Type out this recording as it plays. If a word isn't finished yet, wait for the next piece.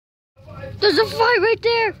There's a fight right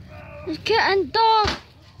there. There's cat and dog.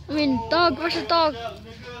 I mean, dog versus dog.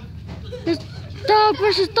 There's dog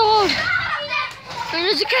versus dog. And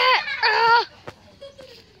there's a cat. Ah!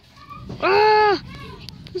 Ah!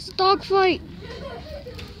 There's a dog fight.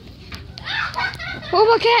 Oh,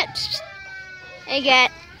 my cat. Hey,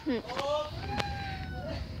 cat.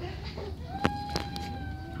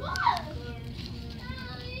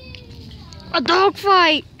 A dog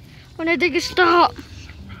fight. When I think it stop.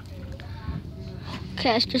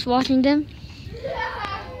 Cat's just watching them.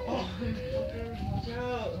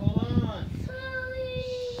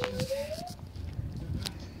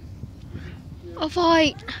 A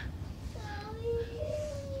fight.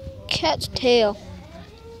 Cat's tail.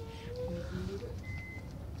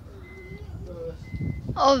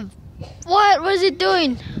 Oh, what? What is it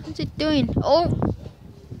doing? What's it doing? Oh.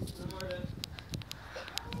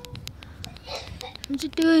 What's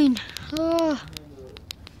it doing? Oh.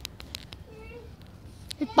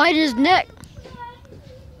 It bit his neck.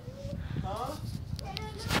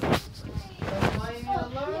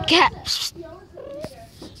 Cat.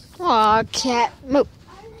 Aw, cat. Move.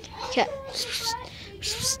 Cat.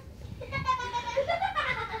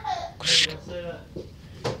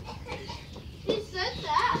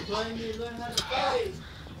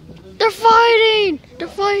 They're fighting. They're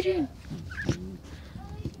fighting.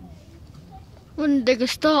 When they can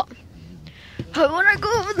stop. I want to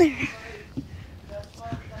go over there.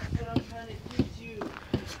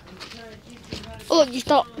 Oh, you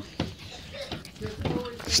stop.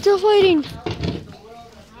 Still fighting.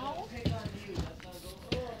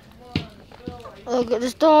 Look at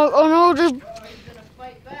this dog. Oh no,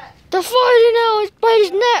 they're fighting now. It's bite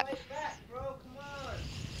his neck.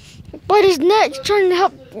 Bite his neck. He's trying to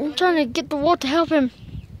help. I'm trying to get the wall to help him.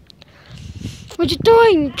 What you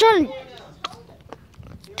doing? You're trying to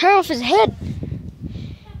tear off his head.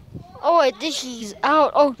 Oh, I think he's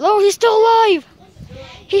out. Oh no, he's still alive.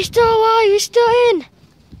 He's still alive. He's still in.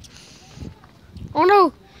 Oh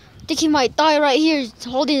no, I think he might die right here. He's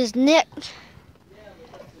holding his neck.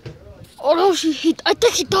 Oh no, I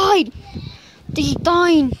think he died. I think he's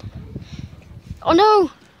dying. Oh no!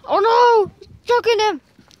 Oh no! Choking him!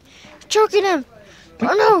 Choking him!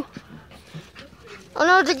 Oh no! Oh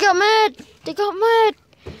no, they got mad! They got mad!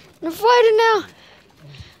 They're fighting now!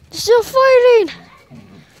 They're still fighting!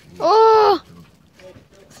 Oh!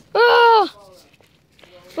 Oh!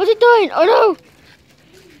 What's he doing? Oh no!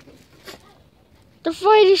 They're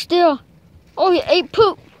fighting still! Oh, he ate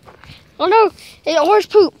poop! Oh no! He ate horse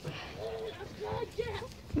poop!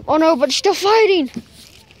 Oh no, but it's still fighting!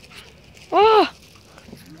 Oh!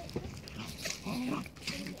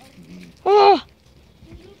 Oh!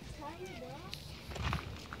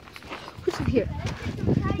 Who's in here?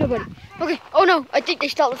 Nobody. Okay. Oh no, I think they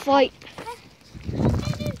stopped the fight.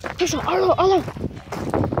 Hello, hello.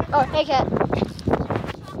 Oh, hey cat.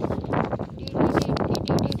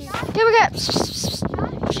 Here we go.